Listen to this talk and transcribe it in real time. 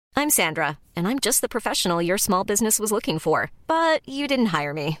I'm Sandra, and I'm just the professional your small business was looking for. But you didn't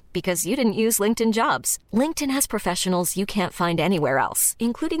hire me because you didn't use LinkedIn Jobs. LinkedIn has professionals you can't find anywhere else,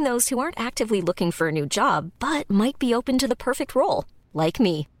 including those who aren't actively looking for a new job, but might be open to the perfect role, like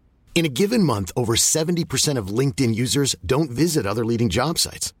me. In a given month, over 70% of LinkedIn users don't visit other leading job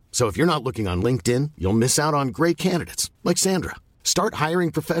sites. So if you're not looking on LinkedIn, you'll miss out on great candidates like Sandra. Start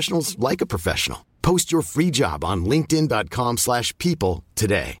hiring professionals like a professional. Post your free job on linkedin.com/people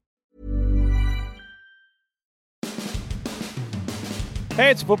today. Hey,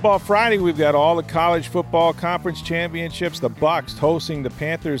 it's Football Friday. We've got all the college football conference championships. The Bucs hosting the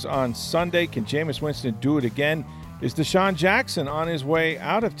Panthers on Sunday. Can Jameis Winston do it again? Is Deshaun Jackson on his way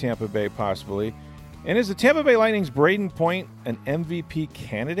out of Tampa Bay possibly? And is the Tampa Bay Lightning's Braden Point an MVP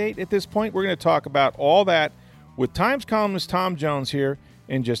candidate at this point? We're going to talk about all that with Times columnist Tom Jones here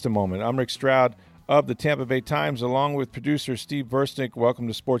in just a moment. I'm Rick Stroud of the Tampa Bay Times, along with producer Steve Versnick. Welcome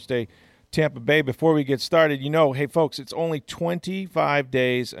to Sports Day Tampa Bay. Before we get started, hey, folks, it's only 25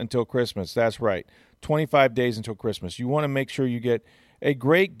 days until Christmas. That's right, 25 days until Christmas. You want to make sure you get a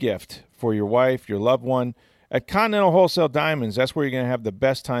great gift for your wife, your loved one. At Continental Wholesale Diamonds, that's where you're going to have the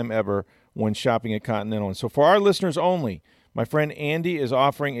best time ever when shopping at Continental. And so for our listeners only, my friend Andy is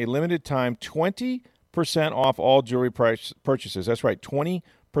offering a limited time 20% off all jewelry purchases. That's right, 20%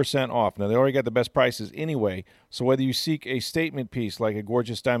 off. Now, they already got the best prices anyway, so whether you seek a statement piece like a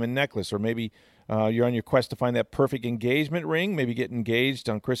gorgeous diamond necklace, or maybe you're on your quest to find that perfect engagement ring, maybe get engaged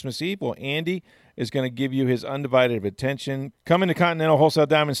on Christmas Eve, well, Andy is going to give you his undivided attention. Come into Continental Wholesale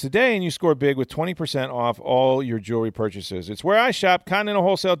Diamonds today and you score big with 20% off all your jewelry purchases. It's where I shop, Continental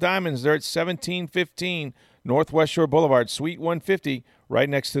Wholesale Diamonds. They're at 1715 Northwest Shore Boulevard, Suite 150, right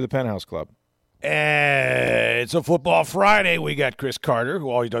next to the Penthouse Club. It's a Football Friday. We got Chris Carter, who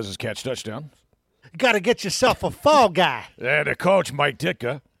all he does is catch touchdown. You got to get yourself a fall guy. And the coach, Mike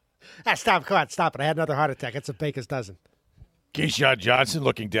Ditka. Stop it. I had another heart attack. It's a baker's dozen. Keyshawn Johnson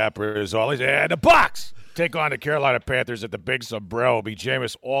looking dapper as always. And the Bucs take on the Carolina Panthers at the Big Sombrero. Be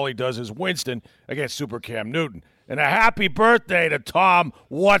Jameis. All he does is Winston against Super Cam Newton. And a happy birthday to Tom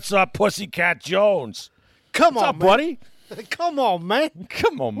What's Up Pussycat Jones. Come What's on, up, buddy? Come on, man.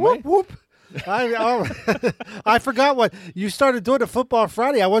 Come on, man. Whoop, whoop. I forgot what you started doing a Football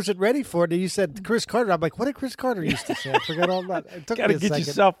Friday. I wasn't ready for it. And you said Chris Carter. I'm like, what did Chris Carter used to say? I forgot all about it. Got to get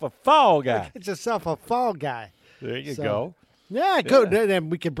yourself a fall guy. Get yourself a fall guy. There you go. Yeah, good. Then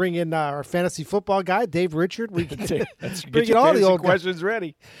we can bring in our fantasy football guy, Dave Richard. We can bring in all the old questions guys.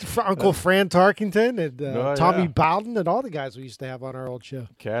 Ready. Uncle Fran Tarkington and Tommy Bowden and all the guys we used to have on our old show.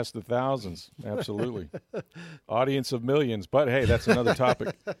 Cast of thousands, absolutely. Audience of millions, but hey, that's another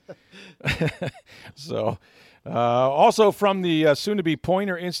topic. So, also from the soon-to-be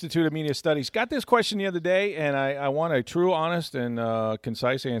Poynter Institute of Media Studies, got this question the other day, and I want a true, honest, and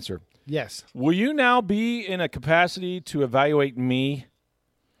concise answer. Yes. Will you now be in a capacity to evaluate me?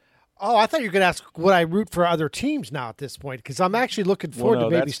 Oh, I thought you were going to ask would I root for other teams now at this point, because I'm actually looking forward to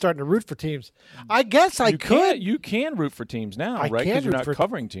maybe starting to root for teams. I guess I could. You can root for teams now, right? Because you're not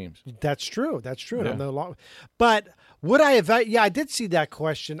covering teams. That's true. Yeah. I'm no long, but would I evaluate? Yeah, I did see that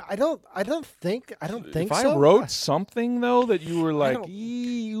question. I don't think so. If I wrote something though that you were like, I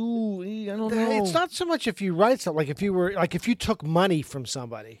don't know. It's not so much if you write something. If you took money from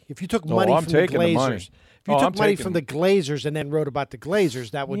somebody, if you took money from the Glazers. If you took money from the Glazers and then wrote about the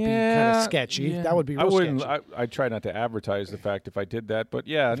Glazers, that would be kind of sketchy. Yeah. That would be real sketchy. I try not to advertise the fact if I did that, but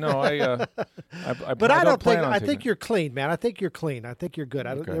yeah, no, I I think you're clean, man. I think you're clean. I think you're good.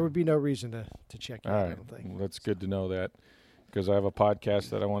 Okay. there would be no reason to check you. All right. I don't think. Well, that's good to know that, because I have a podcast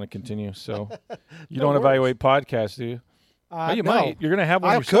that I want to continue. So you don't evaluate podcasts, do you? You might. You're going to have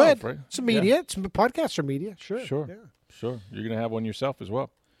one yourself, right? It's media. It's podcasts are media. Sure. Sure. You're going to have one yourself as well.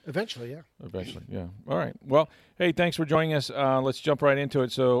 Eventually, yeah. All right. Well, hey, thanks for joining us. Let's jump right into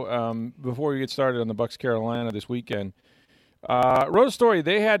it. So before we get started on the Bucs Carolina this weekend, wrote a story.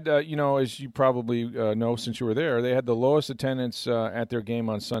 They had, as you probably know since you were there, they had the lowest attendance at their game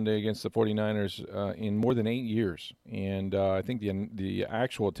on Sunday against the 49ers in more than 8 years. And I think the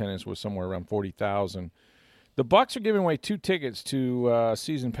actual attendance was somewhere around 40,000. The Bucs are giving away 2 tickets to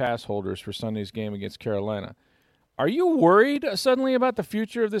season pass holders for Sunday's game against Carolina. Are you worried suddenly about the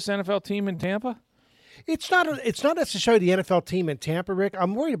future of this NFL team in Tampa? It's not necessarily the NFL team in Tampa, Rick.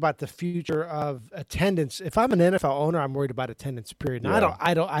 I'm worried about the future of attendance. If I'm an NFL owner, I'm worried about attendance, period. Now,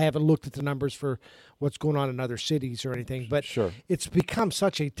 I haven't looked at the numbers for what's going on in other cities or anything, but It's become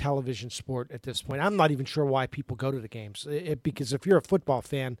such a television sport at this point. I'm not even sure why people go to the games. Because if you're a football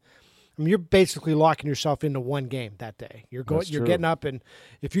fan, I mean, you're basically locking yourself into one game that day. You're getting up, and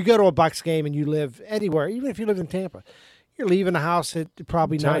if you go to a Bucs game and you live anywhere, even if you live in Tampa, you're leaving the house at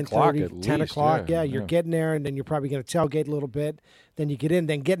probably 9:30, 10 o'clock. Yeah, you're getting there, and then you're probably going to tailgate a little bit. Then you get in.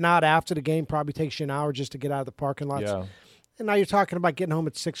 Then getting out after the game probably takes you an hour just to get out of the parking lots. Yeah. And now you're talking about getting home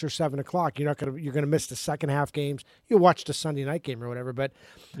at 6 or 7 o'clock. You're gonna miss the second half games. You'll watch the Sunday night game or whatever. But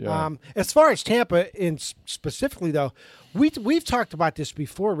as far as Tampa specifically, though, we've talked about this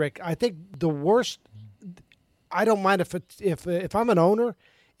before, Rick. I think the worst. I don't mind if I'm an owner,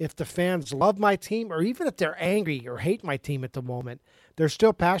 if the fans love my team, or even if they're angry or hate my team at the moment, they're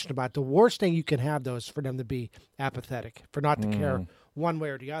still passionate about it. The worst thing you can have, though, is for them to be apathetic, for not to care one way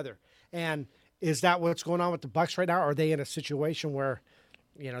or the other. And is that what's going on with the Bucs right now? Are they in a situation where,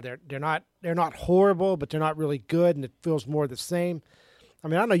 they're not horrible, but they're not really good, and it feels more the same? I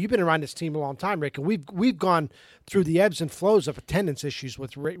mean, I know you've been around this team a long time, Rick, and we've gone through the ebbs and flows of attendance issues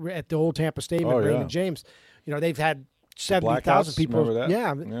at the old Tampa Stadium at Raymond James. They've had 70,000 people.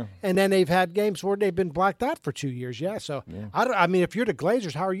 Yeah, and then they've had games where they've been blacked out for 2 years. Yeah, so I mean, if you're the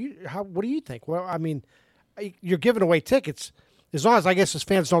Glazers, what do you think? Well, I mean, you're giving away tickets. As long as, I guess, as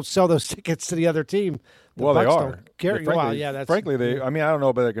fans don't sell those tickets to the other team. They are. Frankly, I mean, I don't know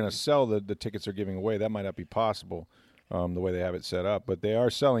if they're going to sell the tickets they're giving away. That might not be possible the way they have it set up. But they are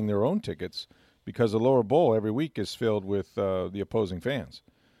selling their own tickets because the lower bowl every week is filled with the opposing fans.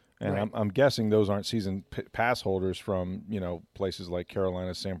 And I'm guessing those aren't season pass holders from, places like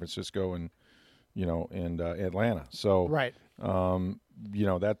Carolina, San Francisco, and Atlanta. So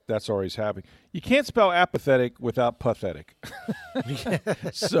that's always happening. You can't spell apathetic without pathetic.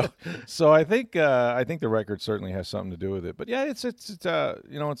 So I think the record certainly has something to do with it. But yeah, it's a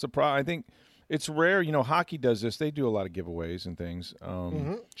problem. I think it's rare. Hockey does this. They do a lot of giveaways and things.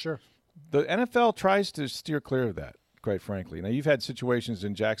 Sure. The NFL tries to steer clear of that, quite frankly. Now, you've had situations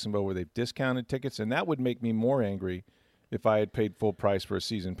in Jacksonville where they've discounted tickets, and that would make me more angry if I had paid full price for a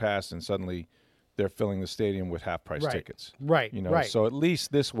season pass and suddenly they're filling the stadium with half-price tickets. Right. So at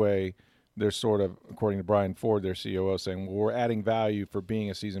least this way, they're sort of, according to Brian Ford, their COO, saying, well, we're adding value for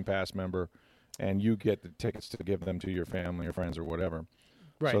being a season pass member, and you get the tickets to give them to your family or friends or whatever.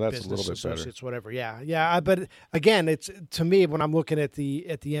 Right, so that's business a little bit associates, whatever. Yeah. But again, it's to me when I'm looking at the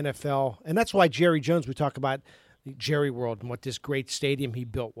NFL, and that's why Jerry Jones. We talk about the Jerry World and what this great stadium he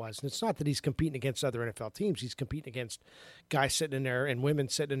built was. And it's not that he's competing against other NFL teams. He's competing against guys sitting in there and women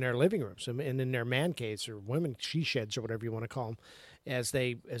sitting in their living rooms and in their man caves or women she sheds or whatever you want to call them as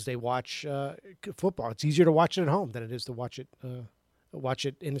they watch football. It's easier to watch it at home than it is to watch it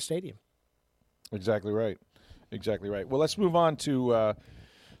in the stadium. Exactly right. Well, let's move on to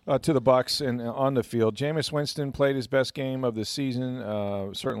the Bucs and on the field. Jameis Winston played his best game of the season,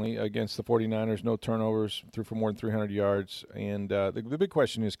 certainly against the 49ers. No turnovers, threw for more than 300 yards. And the big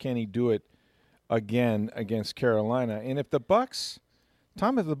question is, can he do it again against Carolina? And if the Bucs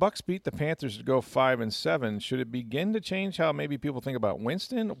beat the Panthers to go 5-7, should it begin to change how maybe people think about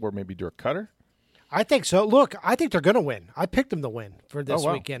Winston or maybe Dirk Cutter? I think so. Look, I think they're going to win. I picked them to win for this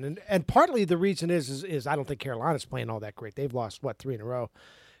weekend. And partly the reason is I don't think Carolina's playing all that great. They've lost, 3 in a row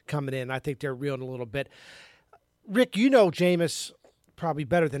coming in. I think they're reeling a little bit. Rick, Jameis probably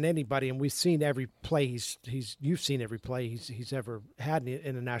better than anybody, and we've seen every play you've seen every play he's ever had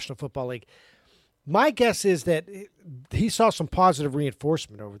in the National Football League. My guess is that he saw some positive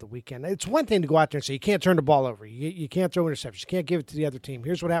reinforcement over the weekend. It's one thing to go out there and say, you can't turn the ball over. You can't throw interceptions. You can't give it to the other team.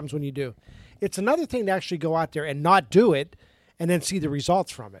 Here's what happens when you do. It's another thing to actually go out there and not do it and then see the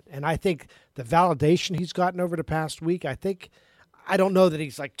results from it. And I think the validation he's gotten over the past week, I don't know that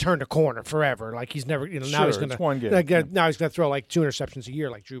he's turned a corner forever. Like he's never, now he's going to now he's going to throw 2 interceptions a year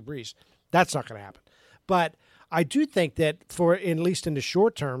like Drew Brees. That's not going to happen. But I do think that at least in the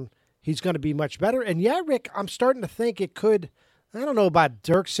short term, he's going to be much better. And yeah, Rick, I'm starting to think it could. I don't know about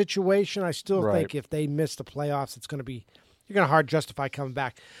Dirk's situation. I still think if they miss the playoffs, it's going to be. You're going to hard justify coming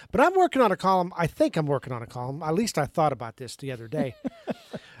back. But I'm working on a column. I think I'm working on a column. At least I thought about this the other day.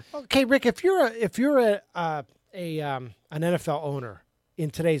 Okay, Rick, if you're an NFL owner in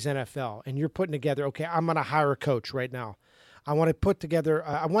today's NFL and you're putting together, okay, I'm going to hire a coach right now. I want to put together,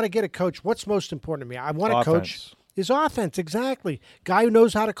 I want to get a coach. What's most important to me? I want a coach. Is offense, exactly. Guy who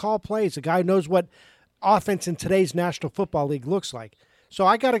knows how to call plays, a guy who knows what offense in today's National Football League looks like. So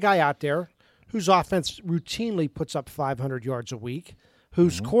I got a guy out there whose offense routinely puts up 500 yards a week,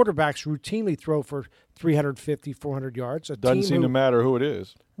 whose quarterbacks routinely throw for 350, 400 yards. Doesn't seem to matter who it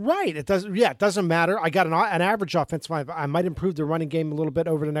is. Right. It doesn't. Yeah, it doesn't matter. I got an average offensive line. I might improve the running game a little bit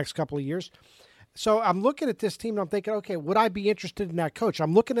over the next couple of years. So I'm looking at this team and I'm thinking, okay, would I be interested in that coach?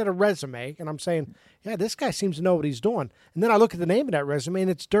 I'm looking at a resume and I'm saying, yeah, this guy seems to know what he's doing. And then I look at the name of that resume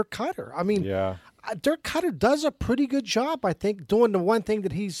and it's Dirk Cutter. I mean, Dirk Cutter does a pretty good job, I think, doing the one thing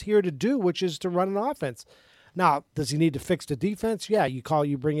that he's here to do, which is to run an offense. Now, does he need to fix the defense? Yeah,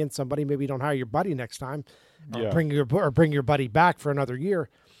 you bring in somebody. Maybe you don't hire your buddy next time, or bring your buddy back for another year.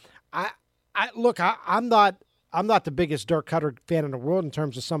 I'm not the biggest Dirk Cutter fan in the world in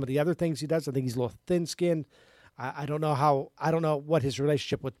terms of some of the other things he does. I think he's a little thin-skinned. I don't know what his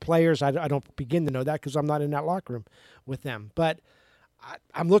relationship with players. I don't begin to know that because I'm not in that locker room with them. But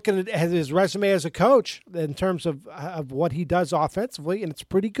I'm looking at his resume as a coach in terms of what he does offensively, and it's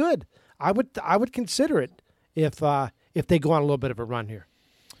pretty good. I would consider it if they go on a little bit of a run here.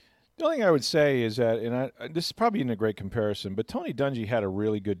 The only thing I would say is that, and this is probably not a great comparison, but Tony Dungy had a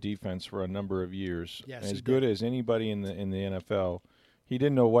really good defense for a number of years, yes, as good as anybody in the NFL. He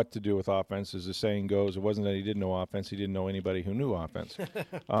didn't know what to do with offense, as the saying goes. It wasn't that he didn't know offense; he didn't know anybody who knew offense.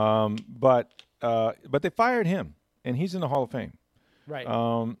 But they fired him, and he's in the Hall of Fame. Right.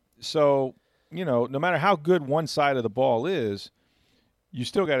 So no matter how good one side of the ball is, you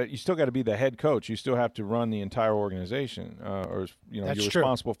still got to be the head coach. You still have to run the entire organization, That's you're true.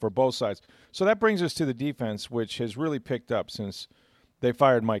 responsible for both sides. So that brings us to the defense, which has really picked up since they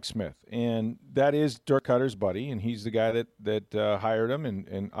fired Mike Smith, and that is Dirk Cutter's buddy, and he's the guy that hired him,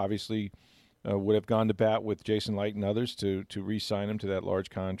 and obviously would have gone to bat with Jason Licht and others to re-sign him to that large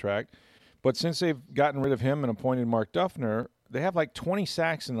contract. But since they've gotten rid of him and appointed Mark Duffner, they have like 20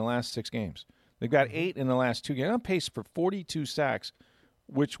 sacks in the last 6 games. They've got 8 in the last 2 games. They're on pace for 42 sacks,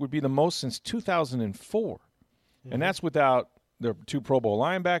 which would be the most since 2004. And that's without their 2 Pro Bowl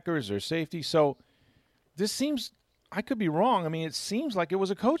linebackers, their safety. So this seems, I could be wrong. I mean, it seems like it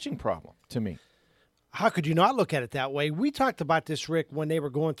was a coaching problem to me. How could you not look at it that way? We talked about this, Rick, when they were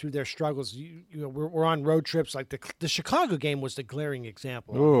going through their struggles. We're on road trips. Like the Chicago game was the glaring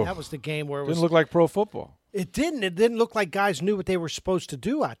example. I mean, that was the game where it didn't look like pro football. It didn't. It didn't look like guys knew what they were supposed to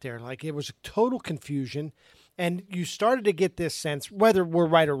do out there. Like it was total confusion. And you started to get this sense, whether we're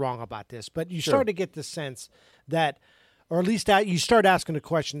right or wrong about this, but you started to get the sense that, or at least you start asking the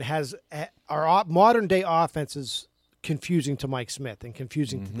question, are modern-day offenses confusing to Mike Smith and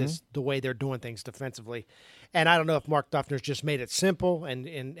confusing to the way they're doing things defensively? And I don't know if Mark Duffner's just made it simple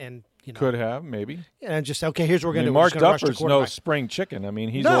and could have, maybe. And just, okay, here's what we're going to do. Mark Duffner's no spring chicken. I mean,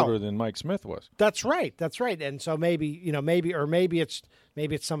 he's older than Mike Smith was. That's right. And so maybe it's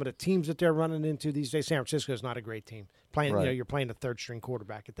some of the teams that they're running into these days. San Francisco's not a great team. You're playing a third string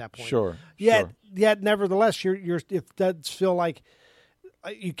quarterback at that point. Sure. Yet nevertheless, it does feel like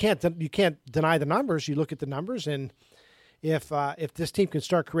you can't deny the numbers. You look at the numbers, and if this team can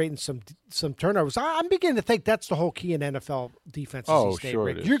start creating some turnovers, I'm beginning to think that's the whole key in NFL defenses. Oh, sure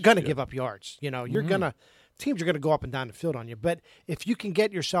it is. You're going to give up yards. You're teams are going to go up and down the field on you. But if you can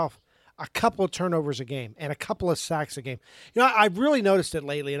get yourself a couple of turnovers a game and a couple of sacks a game, I've really noticed it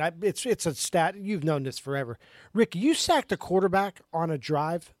lately, and it's a stat. You've known this forever, Rick. You sacked a quarterback on a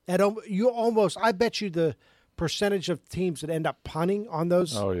drive, I bet you the percentage of teams that end up punting on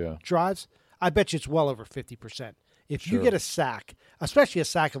those drives, I bet you it's well over 50%. If you get a sack, especially a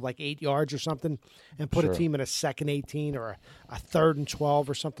sack of like 8 yards or something, and put a team in a 2nd 18 or a 3rd and 12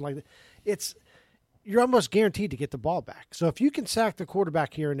 or something like that, you're almost guaranteed to get the ball back. So if you can sack the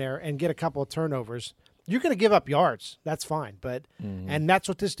quarterback here and there and get a couple of turnovers, you're going to give up yards. That's fine. But and that's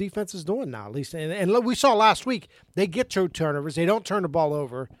what this defense is doing now, at least. And we saw last week, they get 2 turnovers. They don't turn the ball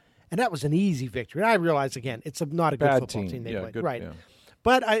over. And that was an easy victory. And I realize, again, it's not a good football team they played. Right. Yeah.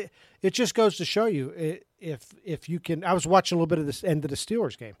 But it just goes to show you, if you can – I was watching a little bit of this end of the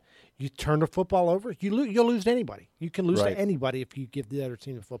Steelers game. You turn the football over, you'll lose to anybody. You can lose to anybody if you give the other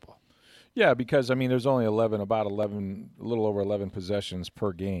team the football. Yeah, because, there's only a little over 11 possessions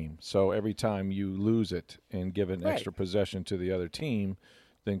per game. So every time you lose it and give an extra possession to the other team,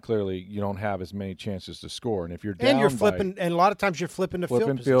 then clearly you don't have as many chances to score. And if you're down and you're flipping, and a lot of times you're flipping the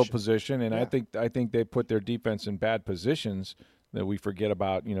field position. And I think they put their defense in bad positions that we forget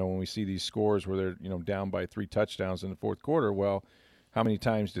about. When we see these scores where they're down by 3 touchdowns in the fourth quarter. Well, how many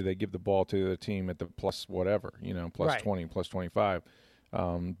times do they give the ball to the team at the plus whatever, plus 20, plus 25?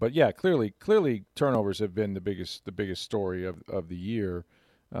 But yeah, clearly turnovers have been the biggest story of the year,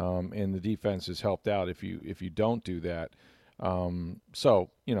 and the defense has helped out if you don't do that. So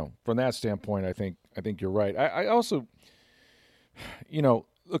from that standpoint, I think you're right. I also,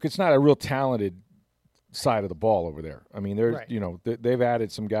 look, it's not a real talented side of the ball over there. There's they've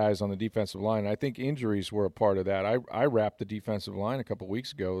added some guys on the defensive line. I think injuries were a part of that. I wrapped the defensive line a couple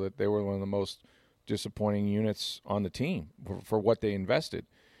weeks ago that they were one of the most disappointing units on the team for what they invested.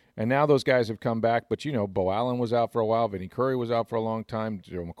 And now those guys have come back, but Bo Allen was out for a while, Vinny Curry was out for a long time,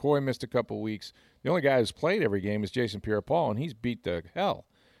 Joe McCoy missed a couple weeks. The only guy who's played every game is Jason Pierre-Paul, and he's beat the hell.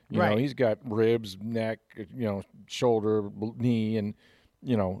 He's got ribs, neck, shoulder, knee, and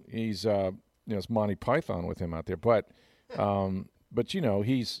he's it's Monty Python with him out there. But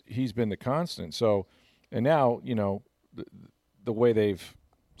he's been the constant. So, and now the way they've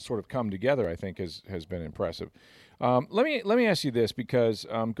sort of come together, I think, has been impressive. Let me ask you this, because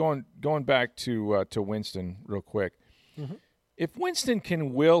going back to Winston real quick. Mm-hmm. If Winston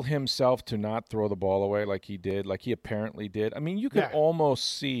can will himself to not throw the ball away like he apparently did, I mean, you could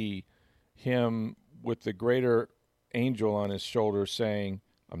almost see him with the greater angel on his shoulder saying,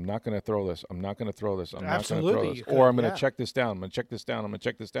 I'm not going to throw this. I'm not going to throw this. I'm not going to throw this. Or I'm going to check this down. I'm going to check this down. I'm going to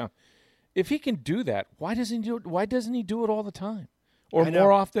check this down. If he can do that, why doesn't he do it all the time? Or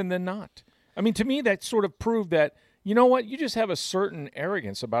more often than not? I mean, to me, that sort of proved that, you know what, you just have a certain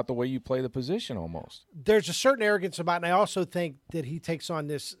arrogance about the way you play the position almost. There's a certain arrogance about it, and I also think that he takes on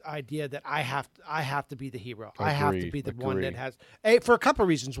this idea that I have to be the hero. I have to be the one that has – for a couple of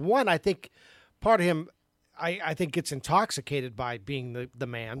reasons. One, I think part of him I think gets intoxicated by being the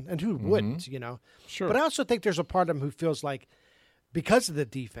man, and who wouldn't, Sure. But I also think there's a part of him who feels like because of the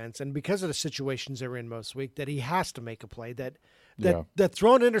defense and because of the situations they're in most week that he has to make a play, that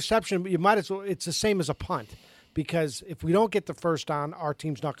throwing an interception, you might as well – it's the same as a punt. Because if we don't get the first down, our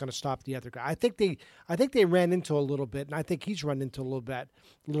team's not going to stop the other guy. I think they ran into a little bit, and I think he's run into a little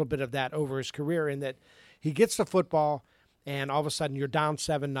bit of that over his career. In that he gets the football, and all of a sudden you're down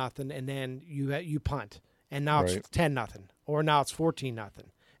 7-0, and then you punt, and now it's 10-0, or now it's 14-0,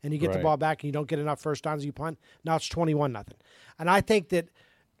 and you get the ball back, and you don't get enough first downs, you punt. Now it's 21-0, and I think that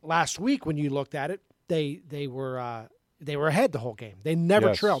last week when you looked at it, they were ahead the whole game. They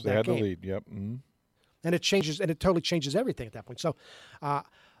never trailed that game. They had the lead. Yep. Mm-hmm. And it changes, and it totally changes everything at that point. So,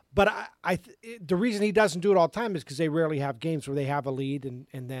 but the reason he doesn't do it all the time is because they rarely have games where they have a lead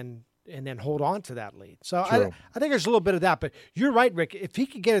and then hold on to that lead. So I think there's a little bit of that. But you're right, Rick. If he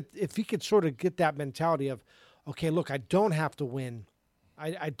could sort of get that mentality of, okay, look, I don't have to win.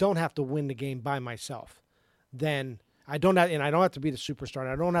 I don't have to win the game by myself. Then I don't have to be the superstar. And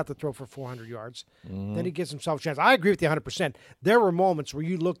I don't have to throw for 400 yards. Mm-hmm. Then he gives himself a chance. I agree with you 100%. There were moments where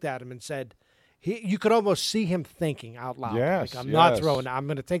you looked at him and said. You could almost see him thinking out loud. Yes, I'm not throwing. I'm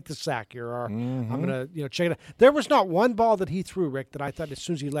going to take the sack here, or I'm going to check it out. There was not one ball that he threw, Rick, that I thought as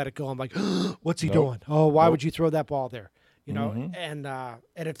soon as he let it go, I'm like, what's he doing? Oh, why would you throw that ball there? And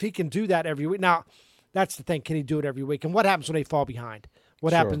if he can do that every week. Now, that's the thing. Can he do it every week? And what happens when they fall behind?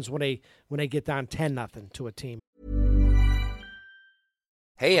 What happens when they get down 10-0 to a team?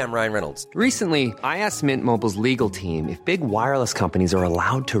 Hey, I'm Ryan Reynolds. Recently, I asked Mint Mobile's legal team if big wireless companies are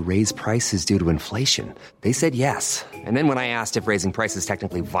allowed to raise prices due to inflation. They said yes. And then when I asked if raising prices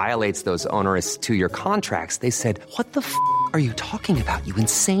technically violates those onerous 2-year contracts, they said, what the f*** are you talking about, you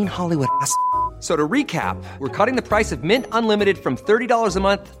insane Hollywood ass f- So to recap, we're cutting the price of Mint Unlimited from $30 a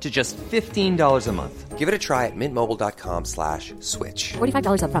month to just $15 a month. Give it a try at mintmobile.com/switch.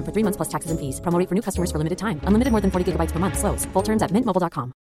 $45 up front for 3 months plus taxes and fees. Promo rate for new customers for limited time. Unlimited more than 40 gigabytes per month. Slows full terms at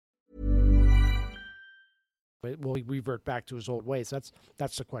mintmobile.com. Will he revert back to his old ways? That's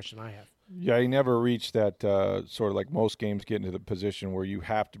the question I have. Yeah, he never reached that sort of like most games get into the position where you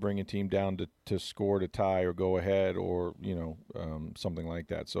have to bring a team down to score, to tie, or go ahead, or something like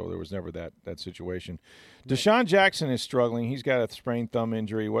that. So there was never that situation. Deshaun Jackson is struggling. He's got a sprained thumb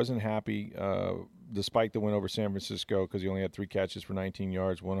injury. He wasn't happy despite the win over San Francisco because he only had 3 catches for 19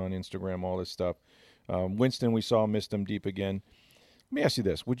 yards, one on Instagram, all this stuff. Winston, we saw, missed him deep again. Let me ask you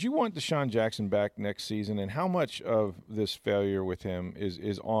this. Would you want Deshaun Jackson back next season, and how much of this failure with him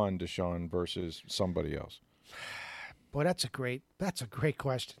is on Deshaun versus somebody else? Boy, that's a great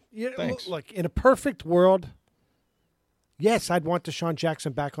question. Thanks. Look, in a perfect world, yes, I'd want Deshaun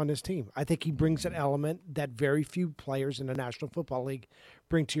Jackson back on this team. I think he brings an element that very few players in the National Football League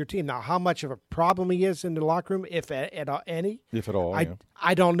bring to your team. Now, how much of a problem he is in the locker room, if at any? If at all,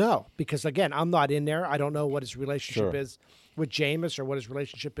 I don't know because, again, I'm not in there. I don't know what his relationship is with Jameis or what his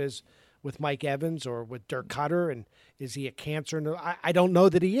relationship is with Mike Evans or with Dirk Cutter, and is he a cancer? I don't know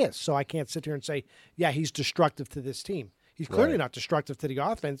that he is, so I can't sit here and say, yeah, he's destructive to this team. He's clearly not destructive to the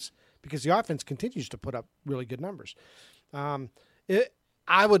offense because the offense continues to put up really good numbers. If I'm the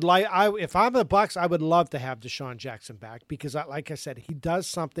Bucs, I would love to have Deshaun Jackson back because, like I said, he does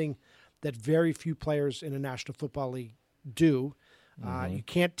something that very few players in the National Football League do. You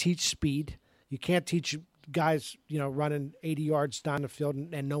can't teach speed. You can't teach guys, running 80 yards down the field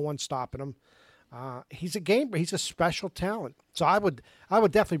and no one stopping him. He's a special talent. So I would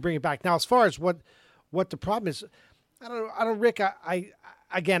definitely bring it back. Now, as far as what the problem is, I don't, Rick.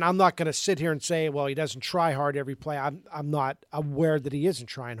 I'm not going to sit here and say, well, he doesn't try hard every play. I'm not aware that he isn't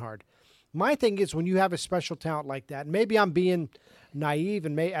trying hard. My thing is when you have a special talent like that, and maybe I'm being naive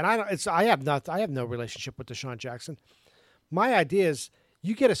I have no relationship with Deshaun Jackson. My idea is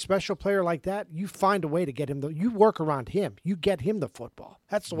You get a special player like that, you find a way to get him. You work around him. You get him the football.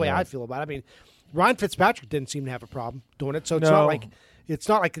 That's the way I feel about it. I mean, Ryan Fitzpatrick didn't seem to have a problem doing it, so it's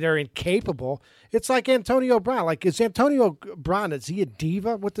not like they're incapable. It's like Antonio Brown. Like, is Antonio Brown, is he a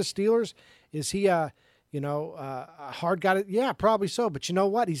diva with the Steelers? Is he a hard guy? Yeah, probably so. But you know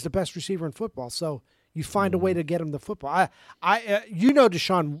what? He's the best receiver in football. So you find a way to get him the football. You know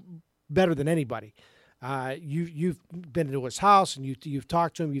Deshaun better than anybody. You've been to his house and you've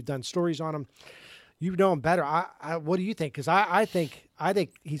talked to him. You've done stories on him. You know him better. What do you think? Because I think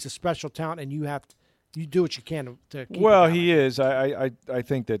he's a special talent, and you do what you can to keep Well, him he is. I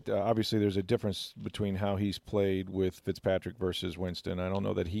think that obviously there's a difference between how he's played with Fitzpatrick versus Winston. I don't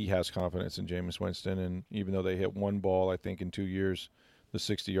know that he has confidence in Jameis Winston, and even though they hit one ball, I think in 2 years, the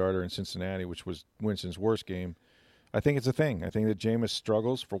 60-yarder in Cincinnati, which was Winston's worst game, I think it's a thing. I think that Jameis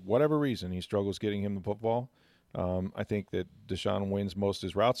struggles for whatever reason. He struggles getting him the football. I think that Deshaun wins most of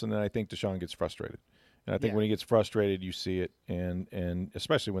his routes, and then I think Deshaun gets frustrated. And I think when he gets frustrated, you see it, and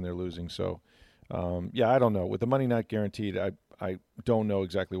especially when they're losing. So, I don't know. With the money not guaranteed, I don't know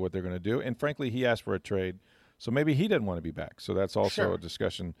exactly what they're going to do. And frankly, he asked for a trade, so maybe he didn't want to be back. So that's also a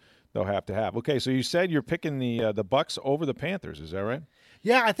discussion they'll have to have. Okay, so you said you're picking the Bucks over the Panthers. Is that right?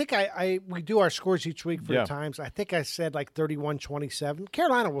 Yeah, I think we do our scores each week for the Times. I think I said like 31-27.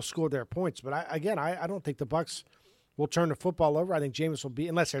 Carolina will score their points, but I don't think the Bucks will turn the football over. I think Jameis will be,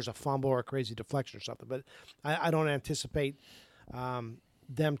 unless there's a fumble or a crazy deflection or something, but I don't anticipate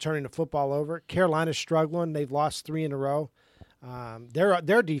them turning the football over. Carolina's struggling. They've lost 3 in a row.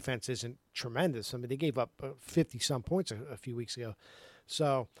 Their defense isn't tremendous. I mean, they gave up 50-some points a few weeks ago.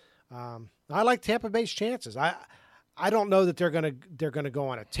 So I like Tampa Bay's chances. I don't know that they're gonna go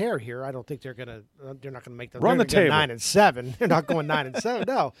on a tear here. I don't think they're not gonna make run the table 9-7. They're not going 9-7.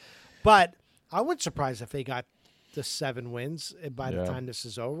 No, but I wouldn't surprise if they got the 7 wins by the time this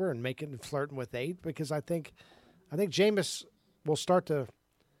is over and flirting with 8, because I think Jameis will start to.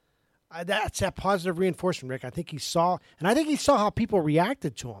 That's that positive reinforcement, Rick. I think he saw how people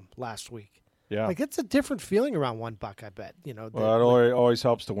reacted to him last week. Yeah, like it's a different feeling around $1. I bet Well, it always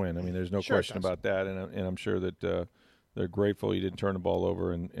helps to win. I mean, there's no question about that, and I'm sure that they're grateful he didn't turn the ball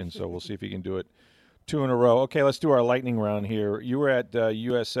over, and so we'll see if he can do it 2 in a row. Okay, let's do our lightning round here. You were at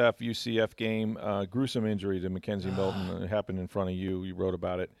USF UCF game, gruesome injury to Mackenzie Milton. It happened in front of you. You wrote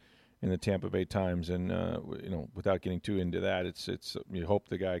about it in the Tampa Bay Times, and without getting too into that, it's you hope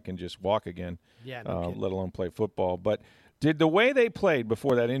the guy can just walk again, let alone play football. But did the way they played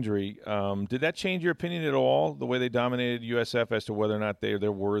before that injury, did that change your opinion at all? The way they dominated USF as to whether or not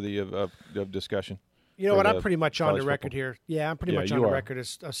they're worthy of discussion? You know what? I'm pretty much on the record here. Yeah, I'm pretty much on the record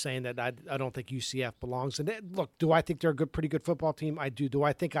as saying that I don't think UCF belongs. And look, do I think they're a pretty good football team? I do. Do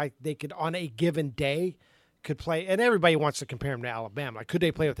I think they could on a given day could play? And everybody wants to compare them to Alabama. Could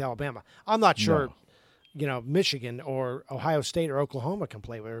they play with Alabama? I'm not sure. No. Michigan or Ohio State or Oklahoma can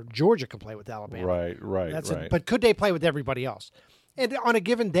play with, or Georgia can play with Alabama. Right. But could they play with everybody else? And on a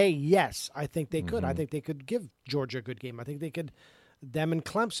given day, yes, I think they could. I think they could give Georgia a good game. I think they could. Them and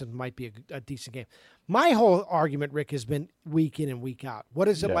Clemson might be a decent game. My whole argument, Rick, has been week in and week out. What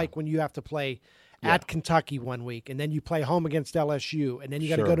is it like when you have to play at Kentucky one week, and then you play home against LSU, and then you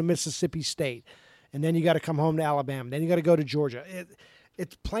got to go to Mississippi State, and then you got to come home to Alabama, then you got to go to Georgia.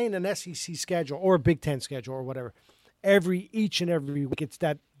 It's playing an SEC schedule or a Big Ten schedule or whatever each and every week. It's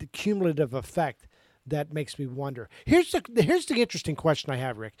the cumulative effect that makes me wonder. Here's the interesting question I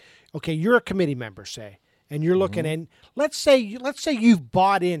have, Rick. Okay, you're a committee member, say. And you're looking in. Let's say you've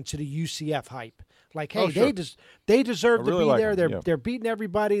bought into the UCF hype. Like, hey, they deserve to be there. They're beating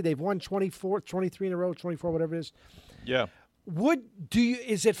everybody. They've won 23 in a row, 24, whatever it is. Yeah.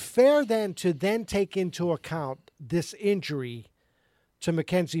 Is it fair then to take into account this injury to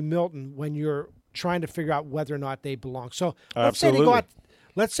Mackenzie Milton when you're trying to figure out whether or not they belong? So let's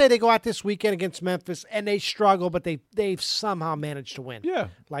say they go out this weekend against Memphis and they struggle, but they've somehow managed to win. Yeah.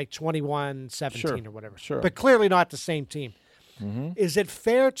 Like 21-17 or whatever. Sure. But clearly not the same team. Mm-hmm. Is it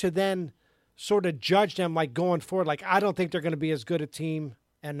fair to then sort of judge them like going forward? Like, I don't think they're going to be as good a team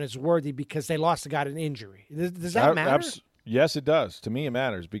and as worthy because they lost a guy to an injury. Does that matter? Yes, it does. To me, it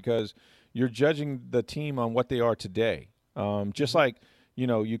matters because you're judging the team on what they are today. Just like,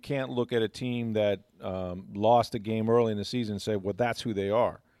 you can't look at a team that lost a game early in the season and say, well, that's who they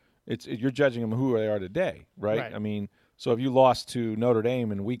are. You're judging them who they are today, right? I mean, so if you lost to Notre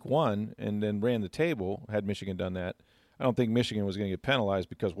Dame in week 1 and then ran the table, had Michigan done that, I don't think Michigan was going to get penalized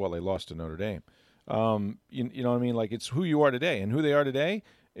because, they lost to Notre Dame. You know what I mean? Like, it's who you are today. And who they are today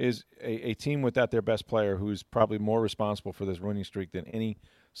is a team without their best player who's probably more responsible for this winning streak than any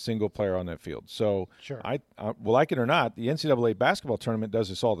single player on that field. So, Sure. I well, like it or not, the NCAA basketball tournament does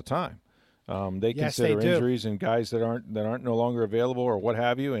this all the time. They Yes, consider they do. injuries and guys that aren't no longer available or what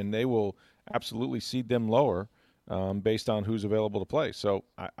have you, and they will absolutely seed them lower based on who's available to play. So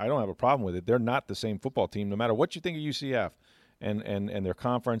I don't have a problem with it. They're not the same football team, no matter what you think of UCF and their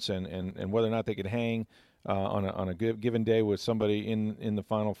conference and whether or not they could hang on a given day with somebody in the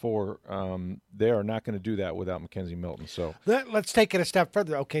Final Four. They are not going to do that without Mackenzie Milton. So Let's take it a step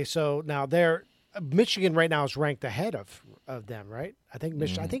further. Okay, so now Michigan right now is ranked ahead of them, right? I think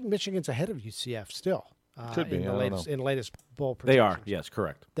Michigan's ahead of UCF still. Could be. in the latest bowl. They are. projections. Yes,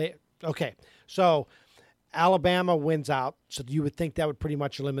 correct. Okay. So Alabama wins out, so you would think that would pretty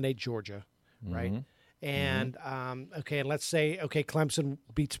much eliminate Georgia, right? And and let's say Clemson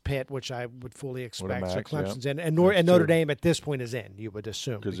beats Pitt, which I would fully expect. So max, Clemson's yeah. in, and Notre Dame at this point is in. You would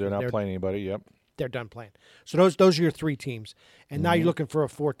assume because they're not playing anybody. Yep. They're done playing. So those are your three teams, and now you're looking for a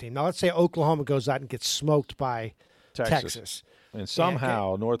fourth team. Now let's say Oklahoma goes out and gets smoked by Texas. And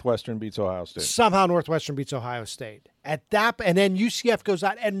somehow Northwestern beats Ohio State. Somehow Northwestern beats Ohio State. At that, and then UCF goes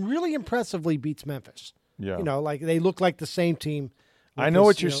out and really impressively beats Memphis. Yeah. Like they look like the same team. I know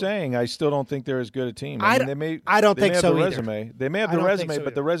what you're saying. I still don't think they're as good a team. I don't think so either. Resume. They may have the resume,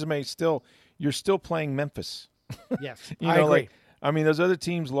 but the resume you're still playing Memphis. Yes, I agree. Those other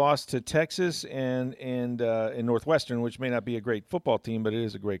teams lost to Texas and Northwestern, which may not be a great football team, but it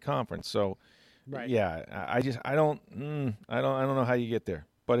is a great conference. So, right. Yeah, I don't know how you get there,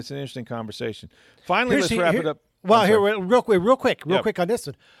 but it's an interesting conversation. Finally, let's wrap it up. Well, real quick on this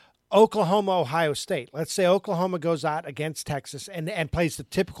one. Oklahoma, Ohio State. Let's say Oklahoma goes out against Texas and plays the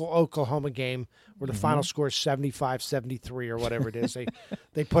typical Oklahoma game where the final score is 75-73 or whatever it is.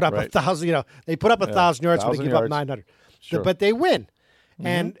 They put up 1,000. They put up 1,000 yards, but they give up 900. Sure. But they win,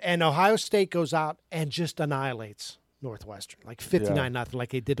 and Ohio State goes out and just annihilates Northwestern, like 59-0,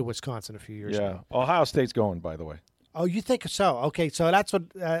 like they did to Wisconsin a few years ago. Ohio State's going, by the way. Oh, you think so? Okay, so that's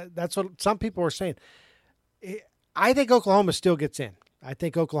what some people were saying. I think Oklahoma still gets in. I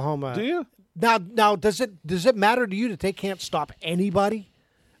think Oklahoma. Do you? Now does it matter to you that they can't stop anybody?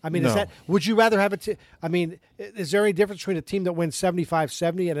 I mean, No. Would you rather have it? Is there any difference between a team that wins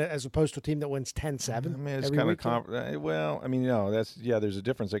 75-70 as opposed to a team that wins 10-7? It's kind of there's a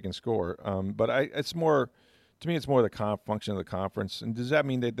difference they can score. But it's more, to me, it's more the function of the conference. And does that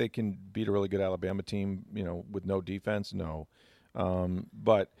mean that they can beat a really good Alabama team, with no defense? No.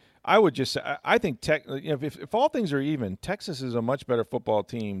 But I would just say, I think if all things are even, Texas is a much better football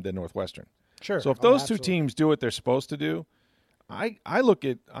team than Northwestern. Sure. So if those two teams do what they're supposed to do, I look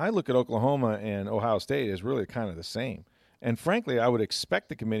at Oklahoma and Ohio State as really kind of the same. And frankly, I would expect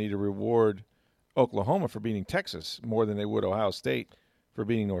the committee to reward Oklahoma for beating Texas more than they would Ohio State for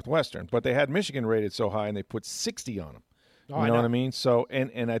beating Northwestern. But they had Michigan rated so high, and they put 60 on them. You know what I mean? So,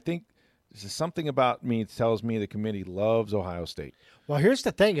 and I think something about me tells me the committee loves Ohio State. Well, here's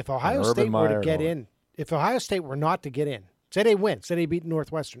the thing: if Ohio State were to get in, if Ohio State were not to get in, say they win, say they beat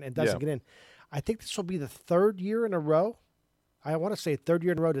Northwestern and doesn't get in, I think this will be the third year in a row. I want to say third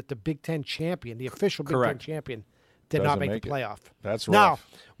year in a row that the Big Ten champion, the official Big Ten champion, did not make the playoff. That's now, rough.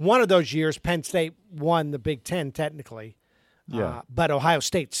 One of those years, Penn State won the Big Ten technically, but Ohio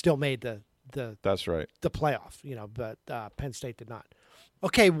State still made the That's right. the playoff. But Penn State did not.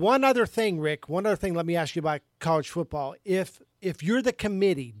 Okay, one other thing, Rick. One other thing. Let me ask you about college football. If you're the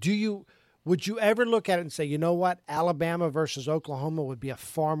committee, would you ever look at it and say, you know what, Alabama versus Oklahoma would be a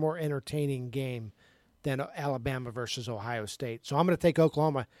far more entertaining game than Alabama versus Ohio State? So I'm going to take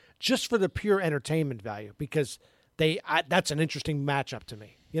Oklahoma just for the pure entertainment value because that's an interesting matchup to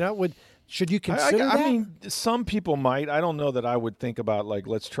me. Should you consider that? I mean, some people might. I don't know that I would think about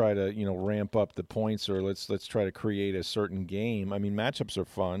let's try to ramp up the points or let's try to create a certain game. I mean, matchups are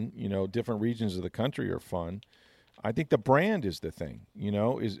fun. Different regions of the country are fun. I think the brand is the thing.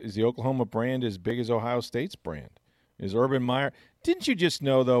 Is the Oklahoma brand as big as Ohio State's brand? Is Urban Meyer? Didn't you just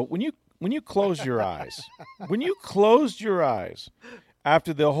know though when you closed your eyes,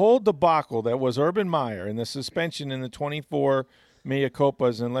 after the whole debacle that was Urban Meyer and the suspension and the 24 mea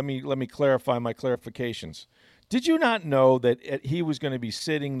culpas, and let me clarify my clarifications. Did you not know that he was going to be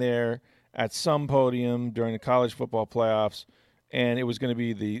sitting there at some podium during the college football playoffs, and it was going to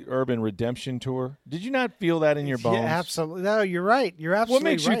be the Urban Redemption Tour? Did you not feel that in your bones? Yeah, absolutely. No, you're right. You're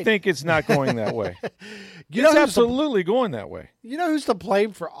absolutely right. What makes you think it's not going that way? It's absolutely going that way. You know who's to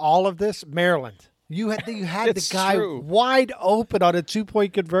blame for all of this? Maryland. You had the guy true. wide open on a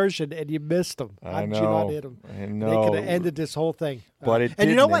 2-point conversion, and you missed him. How did you not hit him? I know. They could have ended this whole thing. But it and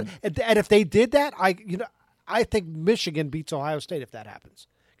you know didn't. what? And if they did that, I think Michigan beats Ohio State if that happens.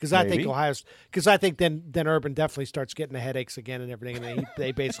 because I think I think then Urban definitely starts getting the headaches again and everything, and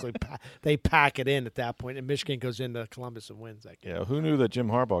they basically they pack it in at that point, and Michigan goes into Columbus and wins that game. Yeah, who knew that Jim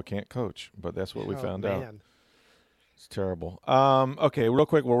Harbaugh can't coach? But that's what we found out. It's terrible. Okay, real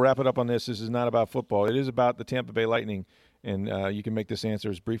quick, we'll wrap it up on this. This is not about football. It is about the Tampa Bay Lightning, and you can make this answer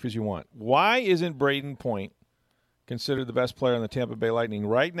as brief as you want. Why isn't Braden Point considered the best player on the Tampa Bay Lightning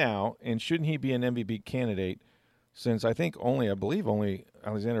right now, and shouldn't he be an MVP candidate since I believe only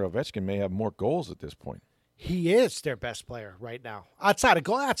Alexander Ovechkin may have more goals at this point? He is their best player right now. Outside of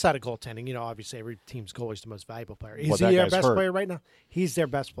goaltending, obviously every team's goalie is the most valuable player. Is he their best player right now? He's their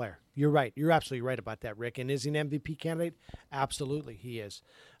best player. You're right. You're absolutely right about that, Rick. And is he an MVP candidate? Absolutely, he is.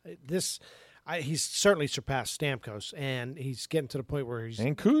 He's certainly surpassed Stamkos, and he's getting to the point where he's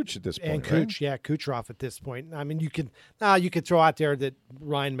and Kuch at this point. And Kuch, right? Yeah, Kucherov at this point. I mean, you could throw out there that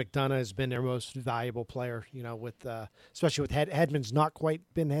Ryan McDonough has been their most valuable player. With especially with Hedman's not quite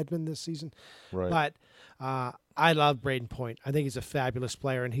been Hedman this season, right? But I love Braden Point. I think he's a fabulous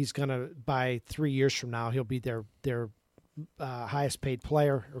player, and he's gonna by 3 years from now he'll be their highest paid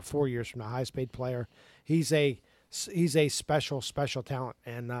player, or 4 years from now highest paid player. He's a special talent,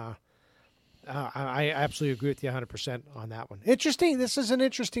 and I absolutely agree with you 100% on that one. Interesting. This is an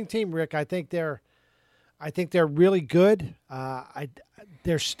interesting team, Rick. I think they're really good.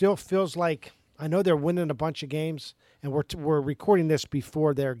 There still feels like I know they're winning a bunch of games, and we're recording this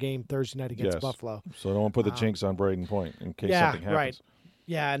before their game Thursday night against Buffalo. So don't put the jinx on Braden Point in case something happens. Right.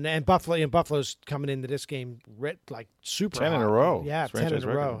 Yeah, and Buffalo's coming into this game like super 10 hot. in a row. Yeah, it's 10 in a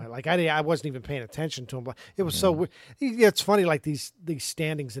row. Record. Like I wasn't even paying attention to them. But it was so weird. It's funny, like these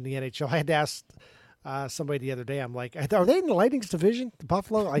standings in the NHL. I had to ask somebody the other day. I'm like, are they in the Lightning's division?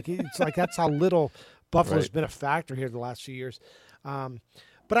 Buffalo? Like it's like that's how little Buffalo's been a factor here the last few years.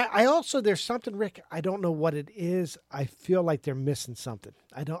 But I also there's something, Rick. I don't know what it is. I feel like they're missing something.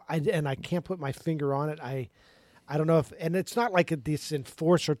 I can't put my finger on it. I don't know if, and it's not like this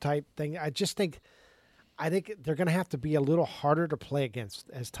enforcer type thing. I think they're going to have to be a little harder to play against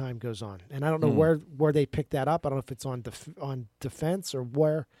as time goes on. And I don't know where they pick that up. I don't know if it's on defense or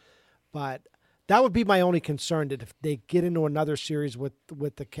where, but that would be my only concern, that if they get into another series with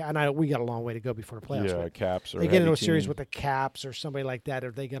the and we got a long way to go before the playoffs. Yeah, Caps. Or they get into a series with the Caps or somebody like that.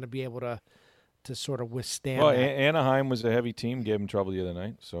 Are they going to be able to sort of withstand? Well, that? Anaheim was a heavy team, gave them trouble the other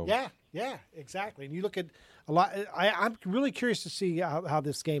night. So yeah, exactly. And you look at a lot. I'm really curious to see how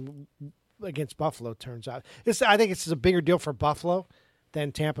this game against Buffalo turns out. I think it's a bigger deal for Buffalo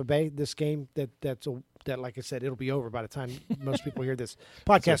than Tampa Bay. This game that like I said, it'll be over by the time most people hear this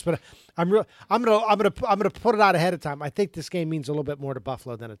podcast. But I'm gonna put it out ahead of time. I think this game means a little bit more to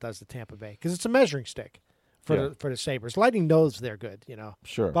Buffalo than it does to Tampa Bay, because it's a measuring stick for the Sabres. Lightning knows they're good.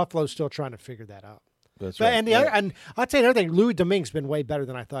 Sure. Buffalo's still trying to figure that out. That's right. And I'll tell you another thing. Louis Domingue's been way better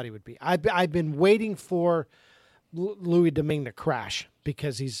than I thought he would be. I've been waiting for Louis Domingue to crash,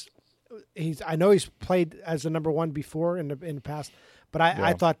 because he's. I know he's played as the number one before in the past, but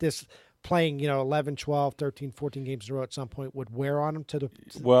I thought this playing 11, 12, 13, 14 games in a row at some point would wear on him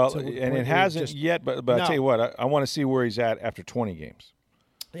and it hasn't yet. But I'll tell you what, I want to see where he's at after 20 games.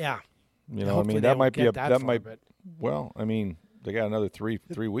 Yeah. That might be well, I mean, they got another three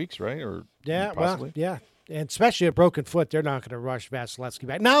weeks, right? Or possibly. Well, yeah. And especially a broken foot, they're not going to rush Vasilevsky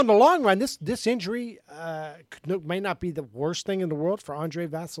back. Now, in the long run, this injury may not be the worst thing in the world for Andrei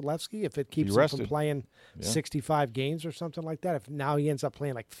Vasilevsky if it keeps him from playing 65 games or something like that. If now he ends up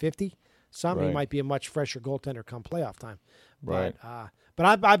playing like 50, he might be a much fresher goaltender come playoff time. Right.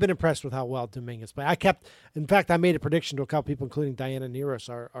 But I've been impressed with how well Domingue is playing. In fact, I made a prediction to a couple people, including Diana Neros,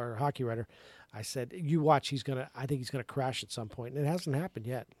 our hockey writer. I said, "You watch, I think he's gonna crash at some point," and it hasn't happened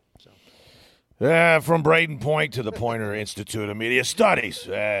yet. So. From Braden Point to the Pointer Institute of Media Studies.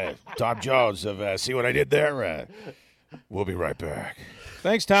 Tom Jones see what I did there? We'll be right back.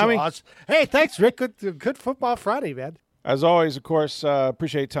 Thanks, Tommy. Jaws. Hey, thanks, Rick. Good football Friday, man. As always, of course,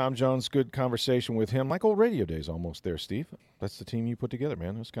 appreciate Tom Jones. Good conversation with him. Like old radio days almost there, Steve. That's the team you put together,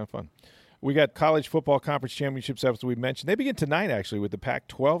 man. It was kind of fun. We got college football conference championships, as we mentioned. They begin tonight, actually, with the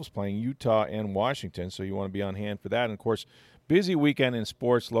Pac-12s playing Utah and Washington, so you want to be on hand for that. And, of course, busy weekend in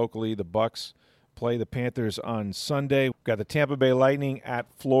sports locally. The Bucks play the Panthers on Sunday. We've got the Tampa Bay Lightning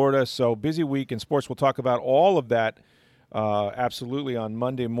at Florida. So busy week in sports. We'll talk about all of that absolutely on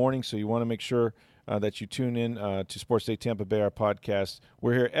Monday morning. So you want to make sure that you tune in to Sports Day Tampa Bay, our podcast.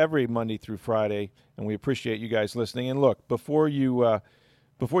 We're here every Monday through Friday, and we appreciate you guys listening. And look, before you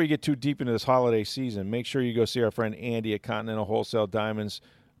get too deep into this holiday season, make sure you go see our friend Andy at Continental Wholesale Diamonds.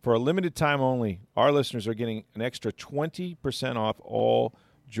 For a limited time only, our listeners are getting an extra 20% off all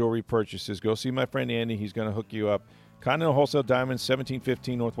jewelry purchases. Go see my friend Andy. He's going to hook you up. Continental Wholesale Diamonds,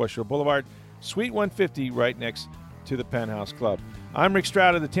 1715 Northwest Shore Boulevard, Suite 150, right next to the Penthouse Club. I'm Rick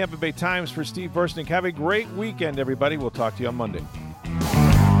Stroud of the Tampa Bay Times for Steve Versnick. Have a great weekend, everybody. We'll talk to you on Monday.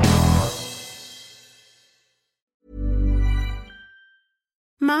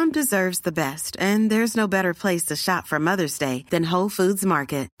 Mom deserves the best, and there's no better place to shop for Mother's Day than Whole Foods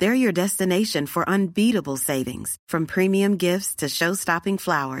Market. They're your destination for unbeatable savings, from premium gifts to show-stopping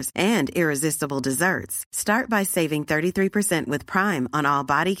flowers and irresistible desserts. Start by saving 33% with Prime on all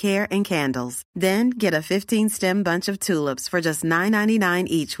body care and candles. Then get a 15-stem bunch of tulips for just $9.99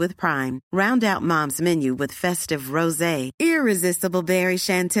 each with Prime. Round out Mom's menu with festive rosé, irresistible berry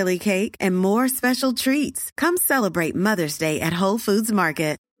chantilly cake, and more special treats. Come celebrate Mother's Day at Whole Foods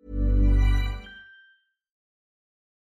Market.